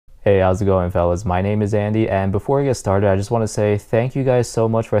Hey, how's it going, fellas? My name is Andy, and before we get started, I just want to say thank you guys so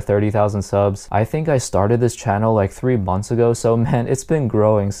much for 30,000 subs. I think I started this channel like 3 months ago, so man, it's been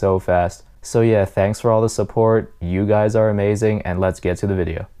growing so fast. So yeah, thanks for all the support. You guys are amazing, and let's get to the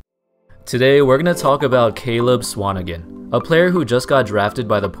video. Today, we're going to talk about Caleb Swanigan, a player who just got drafted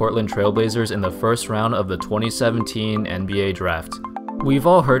by the Portland Trail Blazers in the first round of the 2017 NBA draft. We've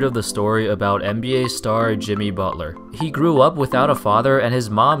all heard of the story about NBA star Jimmy Butler. He grew up without a father, and his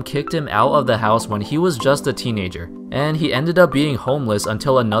mom kicked him out of the house when he was just a teenager, and he ended up being homeless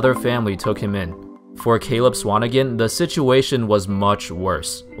until another family took him in. For Caleb Swanigan, the situation was much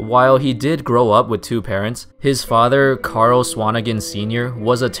worse. While he did grow up with 2 parents, his father, Carl Swanigan Sr.,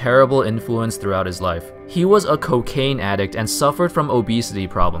 was a terrible influence throughout his life. He was a cocaine addict and suffered from obesity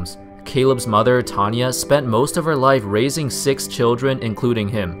problems. Caleb's mother, Tanya, spent most of her life raising 6 children, including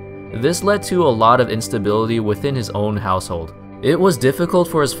him. This led to a lot of instability within his own household. It was difficult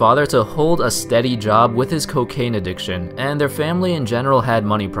for his father to hold a steady job with his cocaine addiction, and their family in general had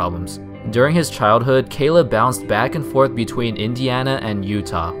money problems. During his childhood, Caleb bounced back and forth between Indiana and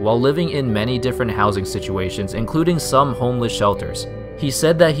Utah while living in many different housing situations, including some homeless shelters. He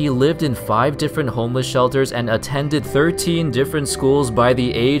said that he lived in 5 different homeless shelters and attended 13 different schools by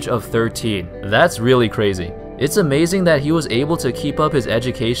the age of 13. That's really crazy. It's amazing that he was able to keep up his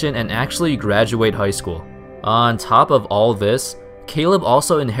education and actually graduate high school. On top of all this, Caleb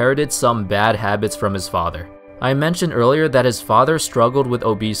also inherited some bad habits from his father. I mentioned earlier that his father struggled with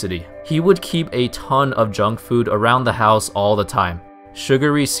obesity. He would keep a ton of junk food around the house all the time.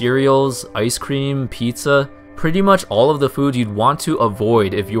 Sugary cereals, ice cream, pizza, pretty much all of the food you'd want to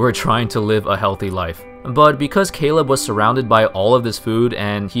avoid if you were trying to live a healthy life. But because Caleb was surrounded by all of this food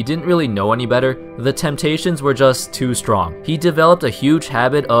and he didn't really know any better, the temptations were just too strong. He developed a huge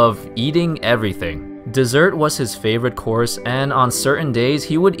habit of eating everything. Dessert was his favorite course, and on certain days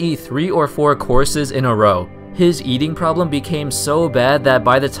he would eat 3 or 4 courses in a row. His eating problem became so bad that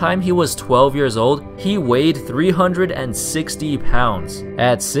by the time he was 12 years old, he weighed 360 pounds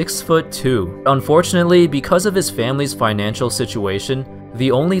at 6'2". Unfortunately, because of his family's financial situation,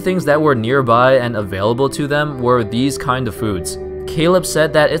 the only things that were nearby and available to them were these kind of foods. Caleb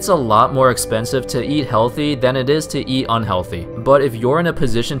said that it's a lot more expensive to eat healthy than it is to eat unhealthy. But if you're in a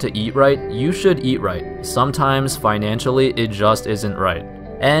position to eat right, you should eat right. Sometimes financially, it just isn't right.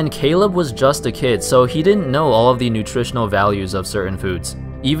 And Caleb was just a kid, so he didn't know all of the nutritional values of certain foods.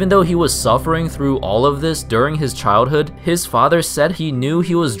 Even though he was suffering through all of this during his childhood, his father said he knew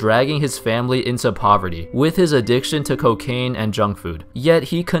he was dragging his family into poverty with his addiction to cocaine and junk food. Yet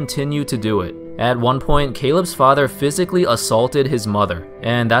he continued to do it. At one point, Caleb's father physically assaulted his mother,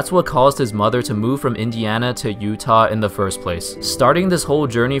 and that's what caused his mother to move from Indiana to Utah in the first place, starting this whole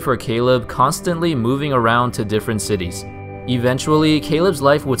journey for Caleb, constantly moving around to different cities. Eventually, Caleb's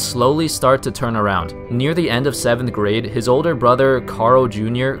life would slowly start to turn around. Near the end of 7th grade, his older brother, Carl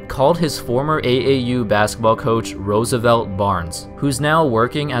Jr., called his former AAU basketball coach, Roosevelt Barnes, who's now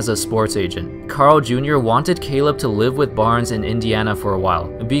working as a sports agent. Carl Jr. wanted Caleb to live with Barnes in Indiana for a while,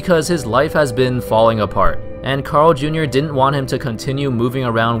 because his life has been falling apart. And Carl Jr. didn't want him to continue moving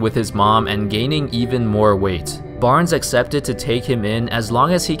around with his mom and gaining even more weight. Barnes accepted to take him in as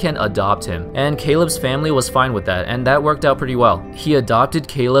long as he can adopt him, and Caleb's family was fine with that, and that worked out pretty well. He adopted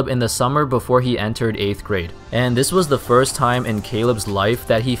Caleb in the summer before he entered 8th grade, and this was the first time in Caleb's life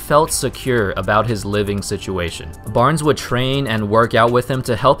that he felt secure about his living situation. Barnes would train and work out with him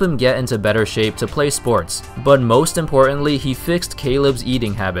to help him get into better shape to play sports, but most importantly, he fixed Caleb's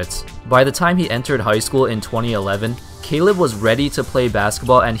eating habits. By the time he entered high school in 2011, Caleb was ready to play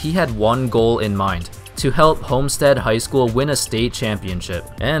basketball, and he had one goal in mind: to help Homestead High School win a state championship.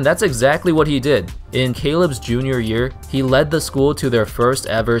 And that's exactly what he did. In Caleb's junior year, he led the school to their first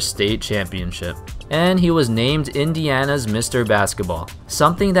ever state championship. And he was named Indiana's Mr. Basketball,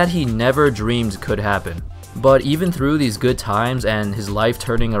 something that he never dreamed could happen. But even through these good times and his life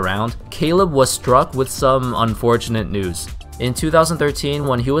turning around, Caleb was struck with some unfortunate news. In 2013,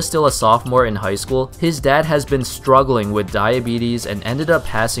 when he was still a sophomore in high school, his dad has been struggling with diabetes and ended up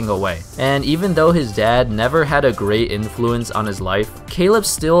passing away. And even though his dad never had a great influence on his life, Caleb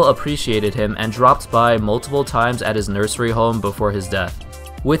still appreciated him and dropped by multiple times at his nursery home before his death.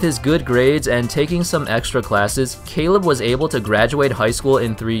 With his good grades and taking some extra classes, Caleb was able to graduate high school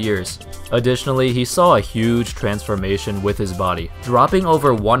in 3 years. Additionally, he saw a huge transformation with his body, dropping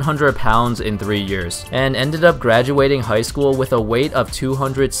over 100 pounds in 3 years, and ended up graduating high school with a weight of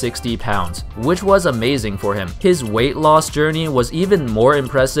 260 pounds, which was amazing for him. His weight loss journey was even more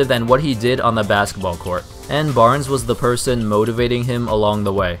impressive than what he did on the basketball court, and Barnes was the person motivating him along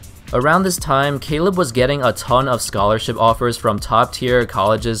the way. Around this time, Caleb was getting a ton of scholarship offers from top-tier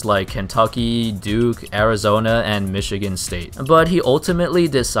colleges like Kentucky, Duke, Arizona, and Michigan State. But he ultimately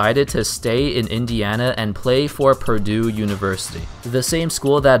decided to stay in Indiana and play for Purdue University, the same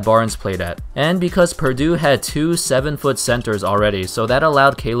school that Barnes played at. And because Purdue had 2 7-foot centers already, so that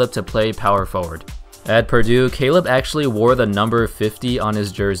allowed Caleb to play power forward. At Purdue, Caleb actually wore the number 50 on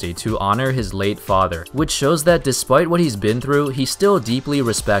his jersey to honor his late father, which shows that despite what he's been through, he still deeply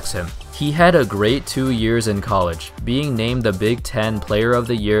respects him. He had a great 2 years in college, being named the Big Ten Player of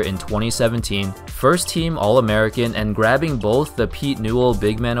the Year in 2017, first team All-American, and grabbing both the Pete Newell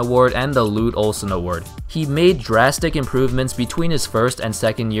Big Man Award and the Lute Olson Award. He made drastic improvements between his first and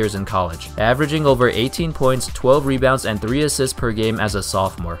second years in college, averaging over 18 points, 12 rebounds, and 3 assists per game as a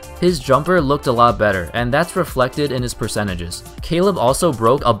sophomore. His jumper looked a lot better, and that's reflected in his percentages. Caleb also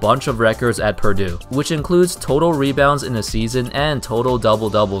broke a bunch of records at Purdue, which includes total rebounds in a season and total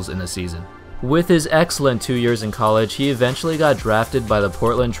double-doubles in a season. With his excellent 2 years in college, he eventually got drafted by the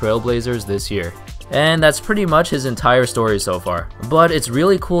Portland Trail Blazers this year. And that's pretty much his entire story so far. But it's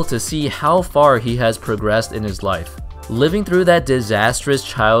really cool to see how far he has progressed in his life. Living through that disastrous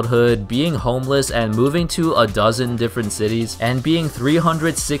childhood, being homeless and moving to a dozen different cities, and being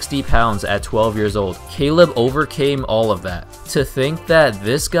 360 pounds at 12 years old, Caleb overcame all of that. To think that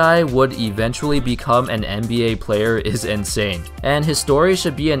this guy would eventually become an NBA player is insane, and his story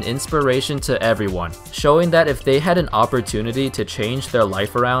should be an inspiration to everyone, showing that if they had an opportunity to change their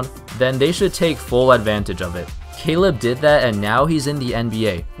life around, then they should take full advantage of it. Caleb did that, and now he's in the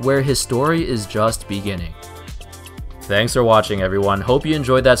NBA, where his story is just beginning. Thanks for watching, everyone. Hope you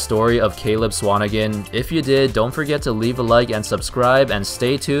enjoyed that story of Caleb Swanigan. If you did, don't forget to leave a like and subscribe, and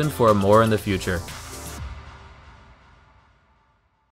stay tuned for more in the future.